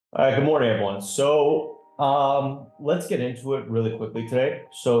All right, good morning, everyone. Let's get into it really quickly today.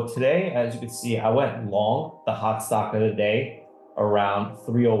 So today, as you can see, I went long the hot stock of the day around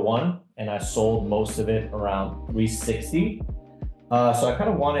 301, and I sold most of it around 360. So I kind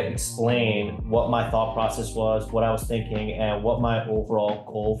of want to explain what my thought process was, what I was thinking, and what my overall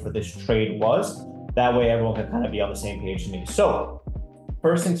goal for this trade was. That way, everyone can kind of be on the same page to me. So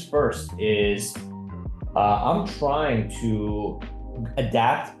first things first is I'm trying to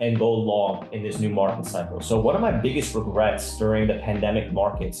adapt and go long in this new market cycle. So one of my biggest regrets during the pandemic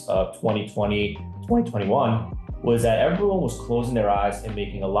markets of 2020, 2021 was that everyone was closing their eyes and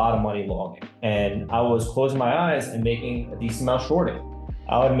making a lot of money longing. And I was closing my eyes and making a decent amount shorting.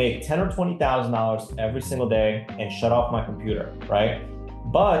 I would make $10,000 or $20,000 every single day and shut off my computer, right?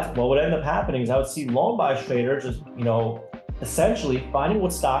 But what would end up happening is I would see long buy traders just, essentially finding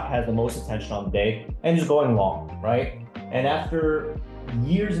what stock has the most attention on the day and just going long, right? And after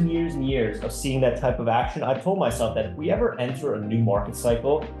years and years and years of seeing that type of action, I told myself that if we ever enter a new market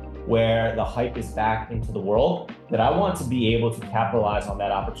cycle where the hype is back into the world, that I want to be able to capitalize on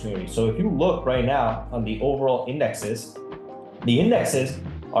that opportunity. So if you look right now on the overall indexes, the indexes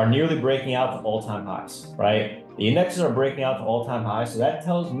are nearly breaking out to all-time highs, right? The indexes are breaking out to all-time highs. So that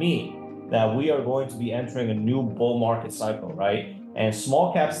tells me that we are going to be entering a new bull market cycle, right? And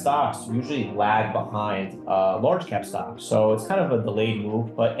small cap stocks usually lag behind large cap stocks. So it's kind of a delayed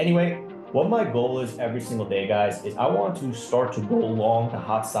move. But anyway, what my goal is every single day, guys, is I want to start to go long the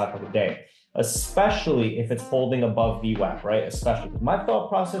hot stock of the day, especially if it's holding above VWAP, right? Especially my thought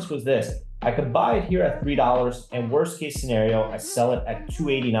process was this. I could buy it here at $3, and worst case scenario, I sell it at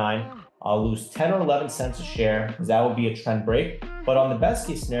 $2.89. I'll lose 10 or 11 cents a share because that would be a trend break. But on the best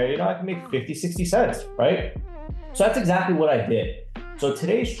case scenario, I can make 50, 60 cents, right? So that's exactly what I did. So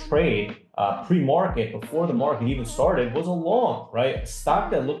today's trade, pre-market, before the market even started, was a long, right? A stock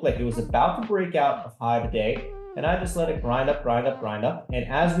that looked like it was about to break out a high of the day. And I just let it grind up, grind up, grind up. And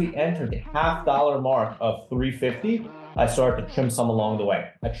as we entered the $half mark of 350, I started to trim some along the way.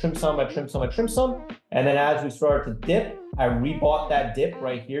 I trimmed some, I trimmed some, I trimmed some. And then as we started to dip, I rebought that dip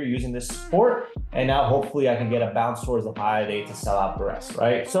right here using this support. And now hopefully I can get a bounce towards the high of the day to sell out the rest,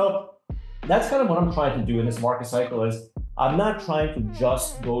 right? So that's kind of what I'm trying to do in this market cycle is I'm not trying to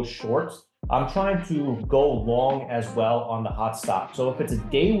just go short. I'm trying to go long as well on the hot stock. So if it's a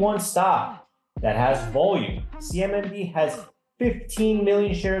day one stock that has volume, CMMD has 15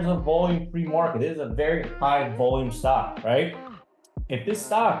 million shares of volume pre-market. This is a very high volume stock, right? If this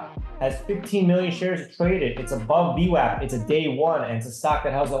stock has 15 million shares traded, it's above VWAP, it's a day one, and it's a stock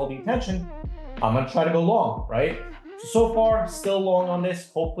that has all the attention, I'm gonna try to go long, right? So far, still long on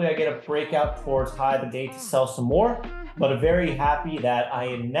this. Hopefully I get a breakout towards high of the day to sell some more, but I'm very happy that I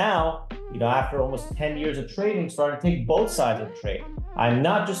am now, after almost 10 years of trading, starting to take both sides of the trade. I'm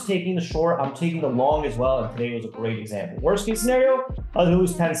not just taking the short, I'm taking the long as well, and today was a great example. Worst case scenario, I'll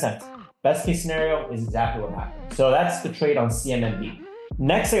lose 10 cents. Best case scenario is exactly what happened. So that's the trade on CMMB.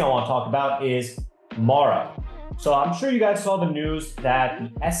 Next thing I want to talk about is MARA. So I'm sure you guys saw the news that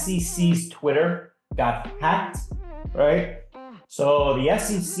the SEC's Twitter got hacked, right? So the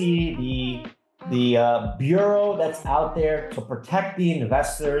SEC, the bureau that's out there to protect the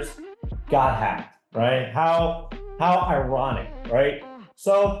investors, got hacked, right? How ironic, right?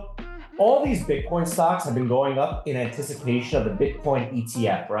 So all these Bitcoin stocks have been going up in anticipation of the Bitcoin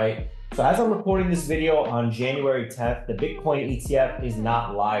ETF, right? So as I'm recording this video on January 10th, the Bitcoin ETF is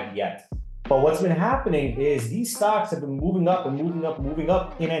not live yet. But what's been happening is these stocks have been moving up and moving up, moving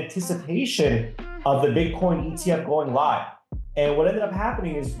up in anticipation of the Bitcoin ETF going live. And what ended up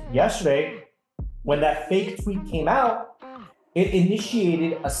happening is yesterday, when that fake tweet came out, it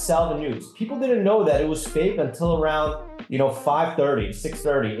initiated a sell the news. People didn't know that it was fake until around 5:30,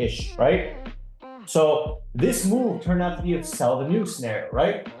 6:30-ish, right? So this move turned out to be a sell the news scenario,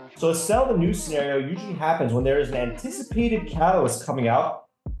 right? So a sell the news scenario usually happens when there is an anticipated catalyst coming out,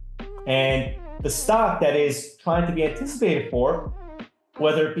 and the stock that is trying to be anticipated for,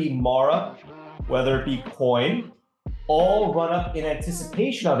 whether it be MARA, whether it be coin, all run up in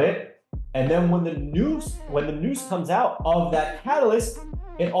anticipation of it. And then when the news comes out of that catalyst,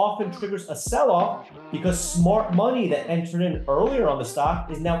 it often triggers a sell-off because smart money that entered in earlier on the stock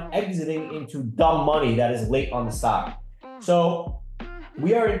is now exiting into dumb money that is late on the stock. So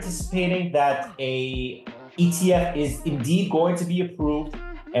we are anticipating that a ETF is indeed going to be approved.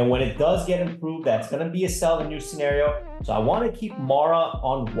 And when it does get approved, that's going to be a sell the news scenario. So I want to keep MARA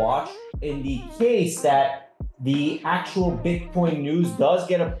on watch in the case that the actual Bitcoin news does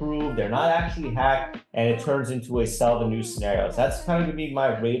get approved, they're not actually hacked, and it turns into a sell the news scenario. So that's kind of going to be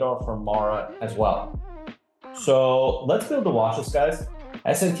my radar for MARA as well. So let's build the watch list, guys.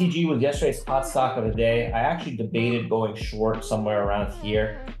 SNTG was yesterday's hot stock of the day. I actually debated going short somewhere around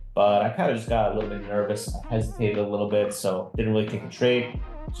here, but I kind of just got a little bit nervous. I hesitated a little bit, so didn't really take a trade.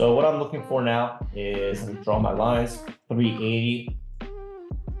 So what I'm looking for now is, let me draw my lines, 380,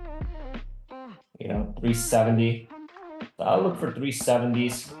 370. So I'll look for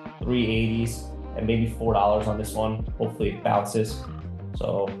 370s, 380s, and maybe $4 on this one. Hopefully it bounces.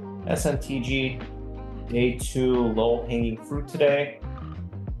 So SNTG, day 2, low hanging fruit today.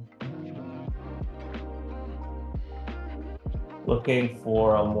 Looking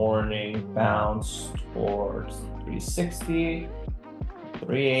for a morning bounce towards 360,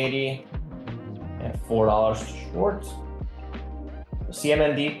 380, and $4 short.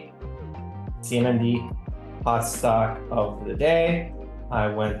 CMND, hot stock of the day. I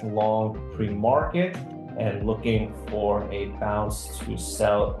went long pre-market and looking for a bounce to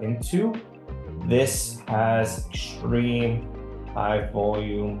sell into. This has extreme high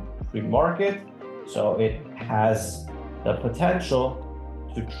volume pre-market, so it has the potential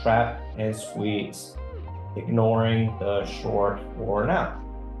to trap and squeeze, ignoring the short for now.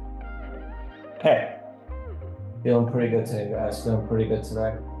 Okay, feeling pretty good today, guys. Feeling pretty good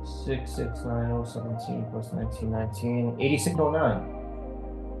today. 669.017 plus 1919, 8609.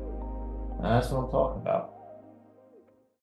 That's what I'm talking about.